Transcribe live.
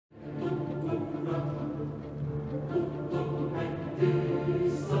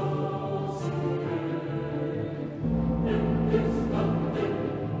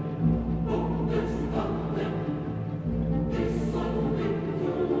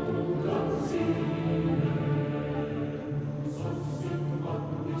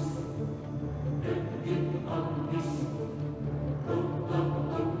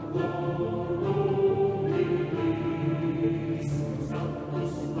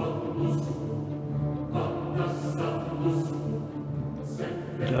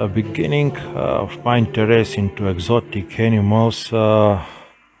The beginning of my interest into exotic animals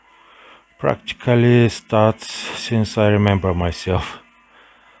practically starts since I remember myself.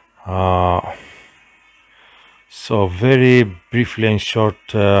 So very briefly and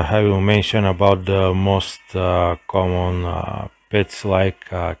short, I will mention about the most common pets like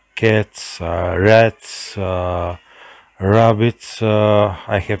cats, rats, rabbits.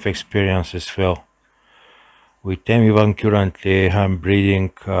 I have experience as well with them. Even currently I'm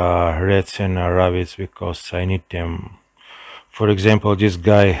breeding rats and rabbits because I need them. For example, this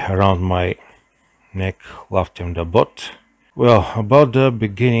guy around my neck loved him the bot. Well, about the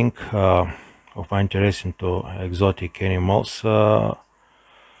beginning of my interest into exotic animals,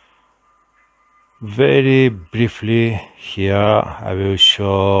 very briefly here I will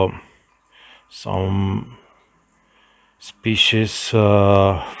show some species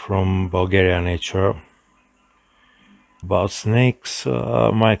from Bulgarian nature. About snakes,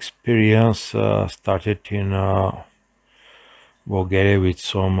 my experience started in Bulgaria with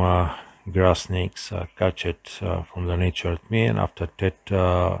some grass snakes catched from the nature at me, and after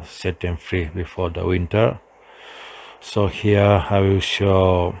that set them free before the winter. So here I will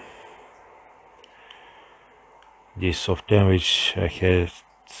show this of them which I had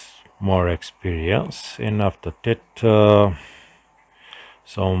more experience, and after that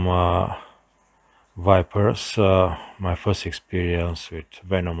some vipers, my first experience with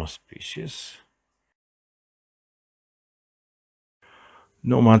venomous species.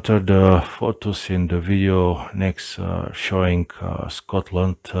 No matter the photos in the video next showing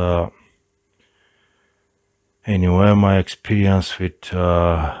Scotland, anyway, my experience with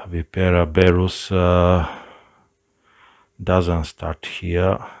Vipera berus doesn't start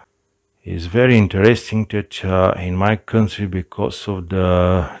here. It's very interesting that in my country, because of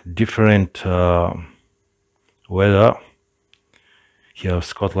the different weather, here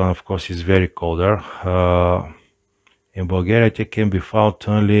Scotland of course is very colder. In Bulgaria they can be found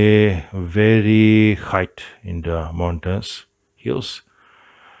only very height in the mountains, hills.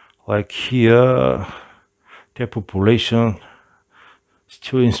 Like here, the population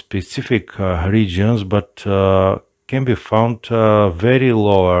still in specific regions, but can be found very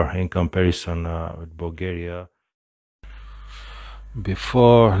lower in comparison with Bulgaria.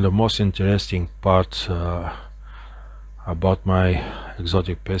 Before the most interesting part about my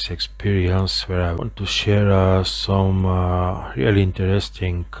exotic pets experience, where I want to share some really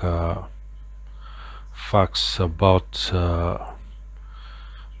interesting facts about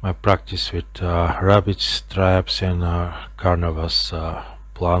my practice with rabbits, triops and carnivorous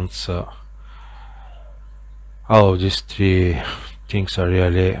plants. All of these three things are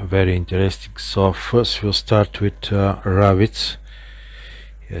really very interesting. So first we'll start with rabbits.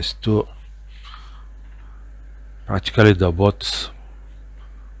 Yes, two practically the both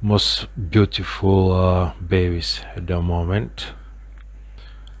most beautiful babies at the moment.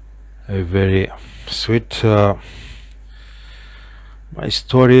 A very sweet. My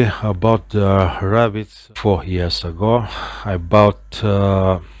story about the rabbits: 4 years ago I bought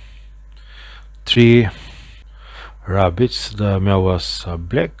 3 rabbits. The male was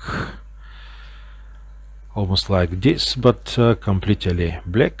black, almost like this, but completely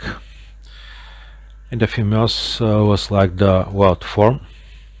black, and the females was like the wild form.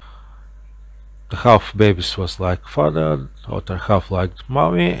 The half babies was like father, the other half like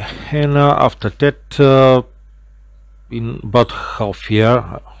mommy, and after that in about half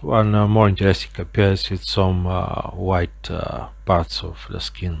year one more interesting appears with some white parts of the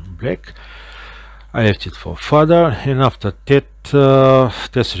skin black. I left it for father, and after that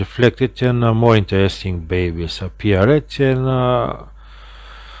that's reflected and more interesting babies appeared. And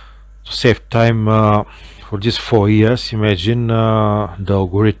to save time for these 4 years, imagine the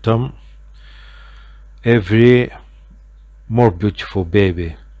algorithm: every more beautiful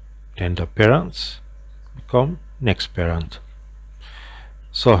baby than the parents become next parent.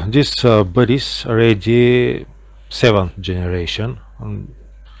 So these buddies already 7th generation on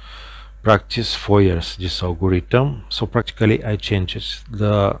practice 4 years this algorithm. So practically I changed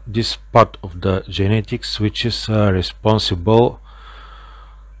this part of the genetics which is responsible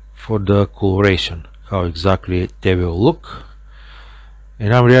for the coloration, how exactly they will look.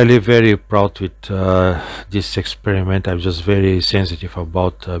 And I'm really very proud with this experiment. I'm just very sensitive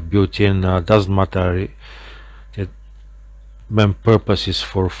about beauty, and doesn't matter that main purpose is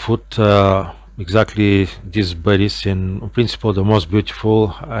for food. Exactly these buddies, in principle the most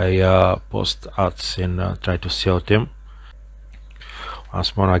beautiful, I post ads and try to sell them.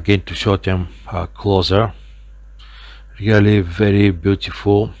 Once more again to show them closer. Really very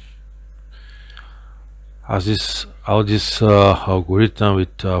beautiful. as this how this algorithm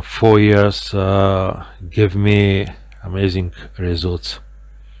with 4 years gave me amazing results.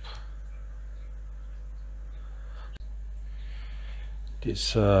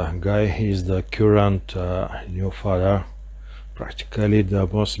 This guy is the current new father, practically the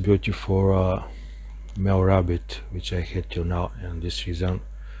most beautiful male rabbit which I had till now, and this reason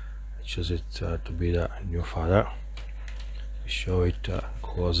I chose it to be the new father. Show it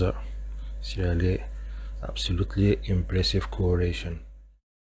closer. It's really absolutely impressive coloration.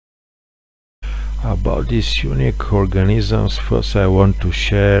 About these unique organisms, first I want to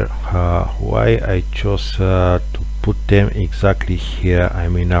share why I chose to put them exactly here. I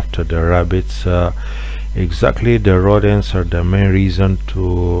mean, after the rabbits, exactly the rodents are the main reason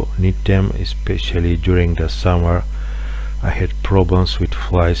to need them, especially during the summer. I had problems with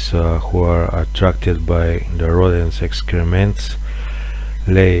flies who are attracted by the rodents' excrements,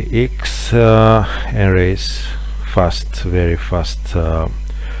 lay eggs and raise fast, very fast.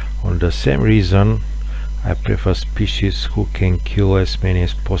 On the same reason, I prefer species who can kill as many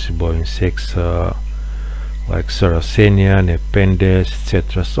as possible insects like Sarracenia, Nepenthes,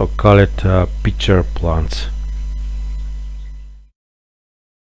 etc. So call it pitcher plants.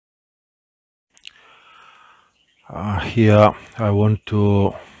 Here I want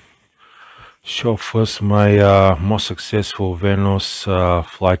to show first my most successful Venus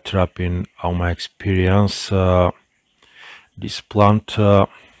fly trap in all my experience. This plant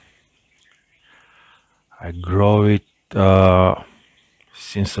I grow it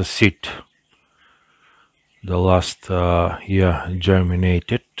since a seed. The last year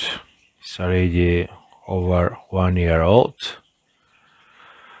germinated. It's already over 1 year old.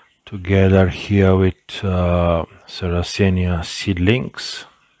 Together here with Sarracenia seedlings,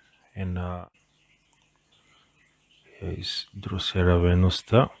 and here is Drosera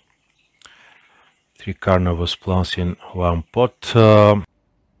venusta. 3 carnivorous plants in one pot.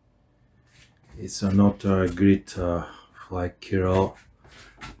 It's another great fly killer,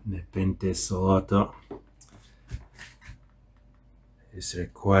 Nepenthes solata. It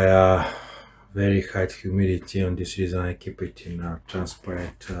requires very high humidity, and this reason I keep it in a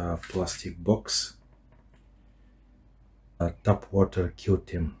transparent plastic box. Tap water killed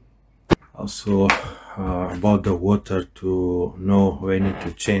him. Also about the water, to know when I need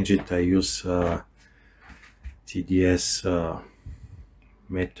to change it, I use TDS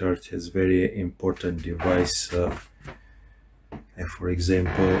method. It's very important device. For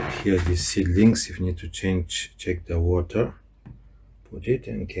example, here these seedlings, if you need to check the water, put it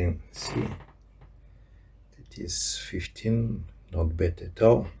and can see it is 15, not bad at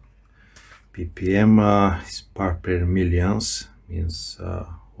all. ppm is part per millions, means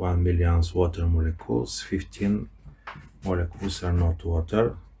 1 million water molecules. 15 molecules are not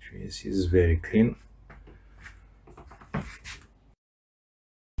water. This is very clean.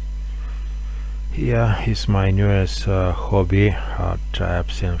 Here is my newest hobby,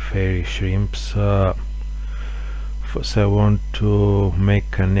 triops and fairy shrimps. First I want to make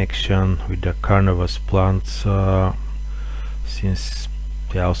connection with the carnivorous plants, since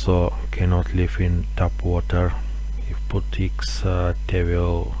they also cannot live in tap water. If put eggs, they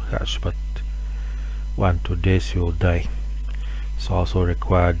will hatch, but 1-2 days will die. So also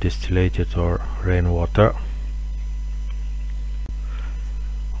require distillated or rainwater.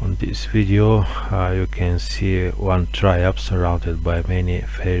 On this video you can see one triops surrounded by many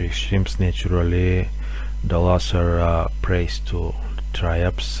fairy shrimps. Naturally the laser preys to the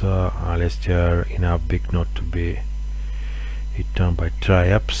triops unless they are enough big not to be eaten by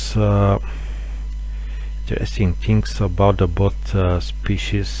triops. Interesting things about the both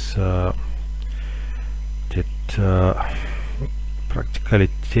species, that practically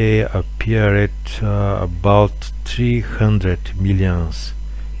they appeared about 300 million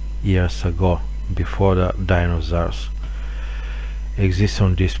years ago, before the dinosaurs exist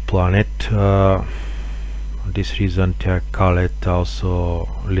on this planet. For this reason they are called also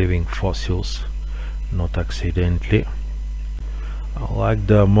living fossils, not accidentally. Like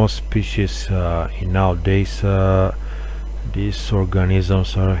the most species in nowadays, these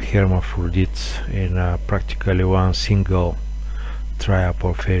organisms are hermaphrodites, and practically one single triop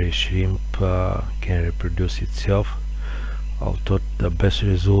or fairy shrimp can reproduce itself. Although the best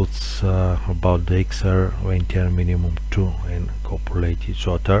results about the eggs are when they are minimum 2 and copulate each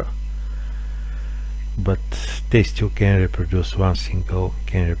other, but they still can reproduce. One single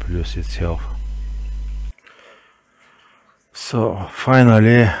can reproduce itself. So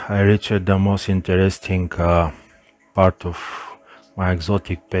finally I reached the most interesting part of my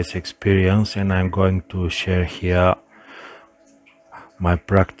exotic pest experience, and I'm going to share here my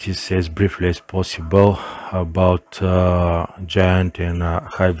practice as briefly as possible about giant and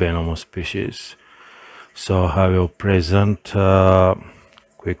high venomous species. So I will present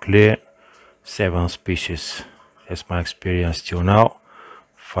quickly 7 species as my experience till now,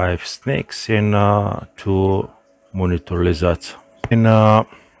 5 snakes and 2 monitor lizards. And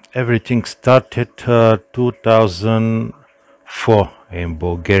everything started 2004 in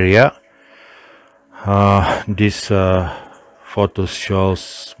Bulgaria. This photo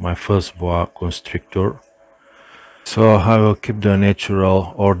shows my first boa constrictor. So I will keep the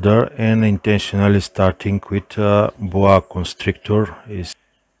natural order and intentionally starting with boa constrictor. Is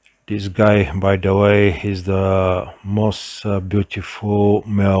this guy, by the way, is the most beautiful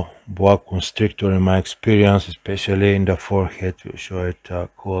male boa constrictor in my experience, especially in the forehead. We'll show it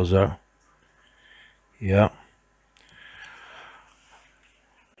closer. Yeah.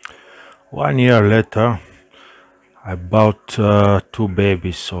 1 year later, I bought 2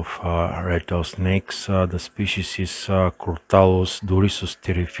 babies of rattlesnakes. The species is Crotalus durisus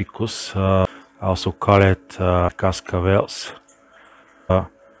terrificus. I also call it cascavels.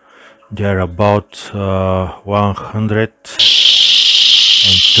 There are about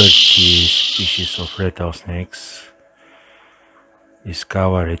 130 species of rattlesnakes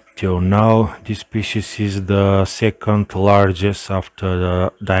discovered till now. This species is the second largest after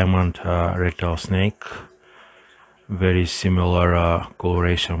the diamond rattlesnake. Very similar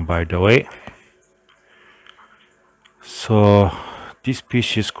coloration, by the way. So this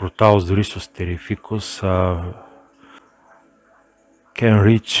species, Crotalus durisus terrificus, can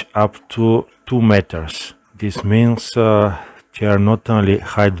reach up to 2 meters. This means they are not only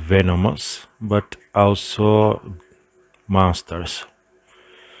highly venomous but also monsters,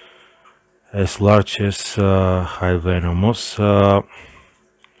 as large as highly venomous.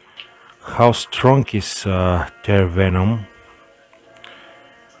 How strong is their venom?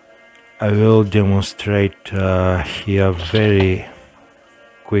 I will demonstrate here very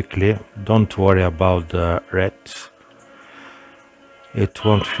quickly. Don't worry about the rats. It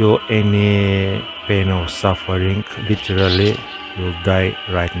won't feel any pain or suffering. Literally, you'll die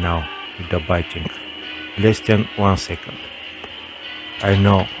right now with the biting. Less than 1 second. I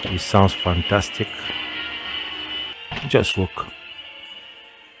know it sounds fantastic. Just look.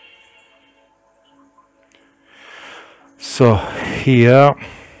 So here,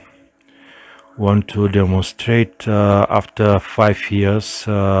 want to demonstrate after 5 years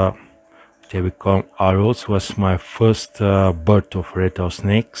they become adults. Was my first birth of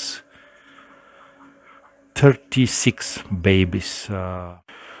rattlesnakes. 36 babies.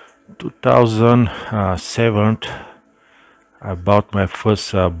 2007 I bought my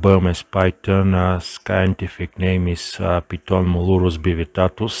first Burmese python. Scientific name is Python molurus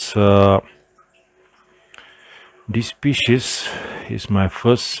bivitatus. This species is my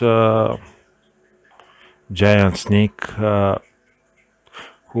first giant snake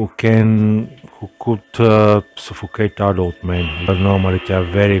who could suffocate adult men. Normally they are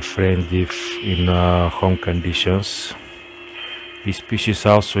very friendly in home conditions. This species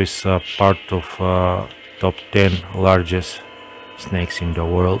also is part of top 10 largest snakes in the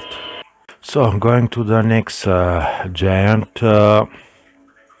world. So I'm going to the next giant.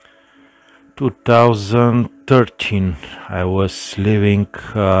 2013 I was living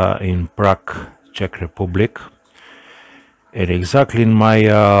in Prague, Czech Republic, and exactly in my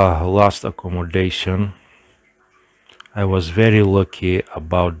last accommodation I was very lucky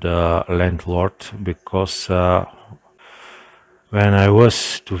about the landlord, because when I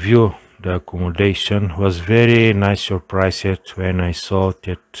was to view the accommodation, was very nice surprised when I saw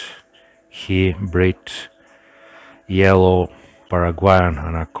that he bred yellow Paraguayan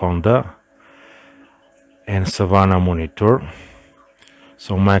anaconda and savanna monitor.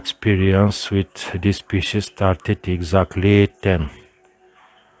 So my experience with this species started exactly 10.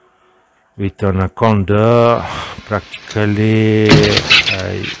 With anaconda, practically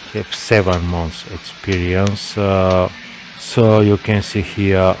I have 7 months experience. So you can see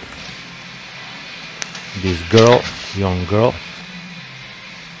here this girl, young girl.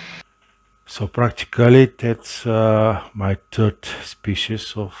 So practically that's my 3rd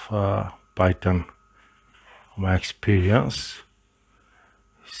species of python. My experience.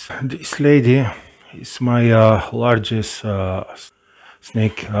 This lady is my largest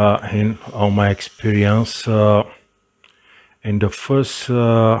snake in all my experience. And the first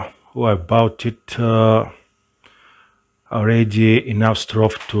who I bought it already enough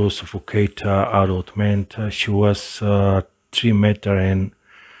strength to suffocate adult men. She was 3 meters and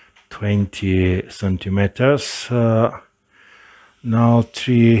 20 centimeters. Now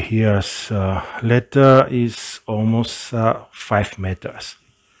 3 years later is almost 5 meters.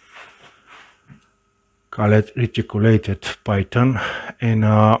 Call it reticulated python, and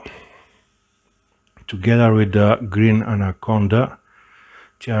together with the green anaconda,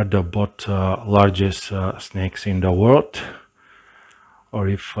 they are the both largest snakes in the world. Or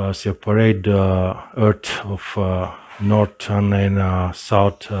if separate the Earth of northern and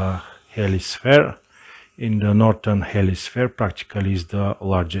south hemisphere, in the northern hemisphere practically is the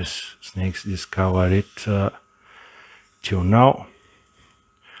largest snakes discovered till now,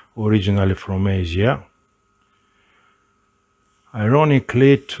 originally from Asia.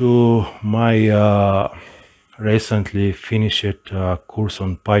 Ironically, to my recently finished course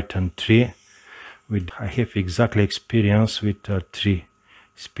on Python 3, I have exactly experience with 3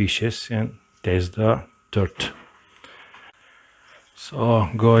 species and test the third. So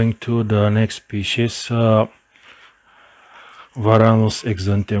going to the next species, Varanus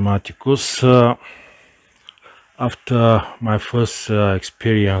exanthematicus. After my first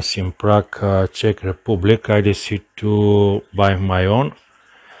experience in Prague, Czech Republic, I decided to buy my own.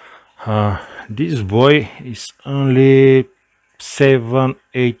 This boy is only 7,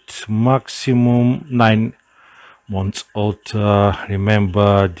 8, maximum 9 months old.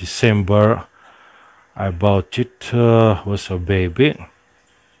 Remember December I bought it, was a baby.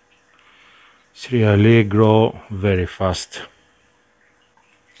 It's really grow very fast.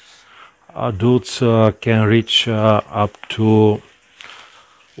 Adults can reach up to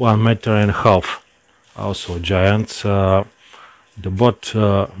 1.5 meters. Also giants. The both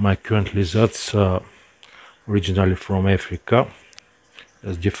my current lizards originally from Africa.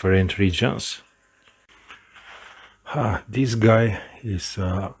 There's different regions. This guy is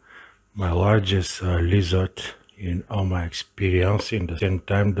my largest lizard in all my experience. In the same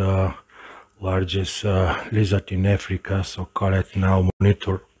time, the largest lizard in Africa, so call it now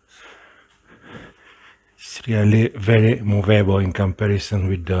monitor. It's really very movable in comparison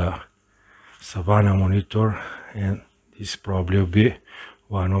with the savanna monitor, and this probably will be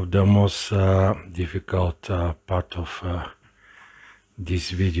one of the most difficult part of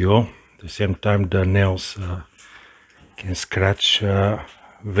this video. At the same time, the nails can scratch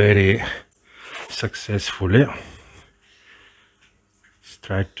very successfully. Let's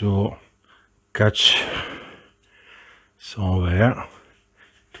try to catch somewhere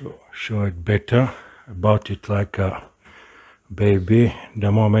to show it better. About it like a baby.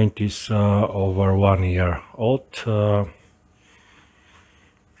 The moment is over 1 year old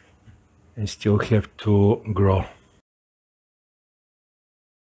and still have to grow.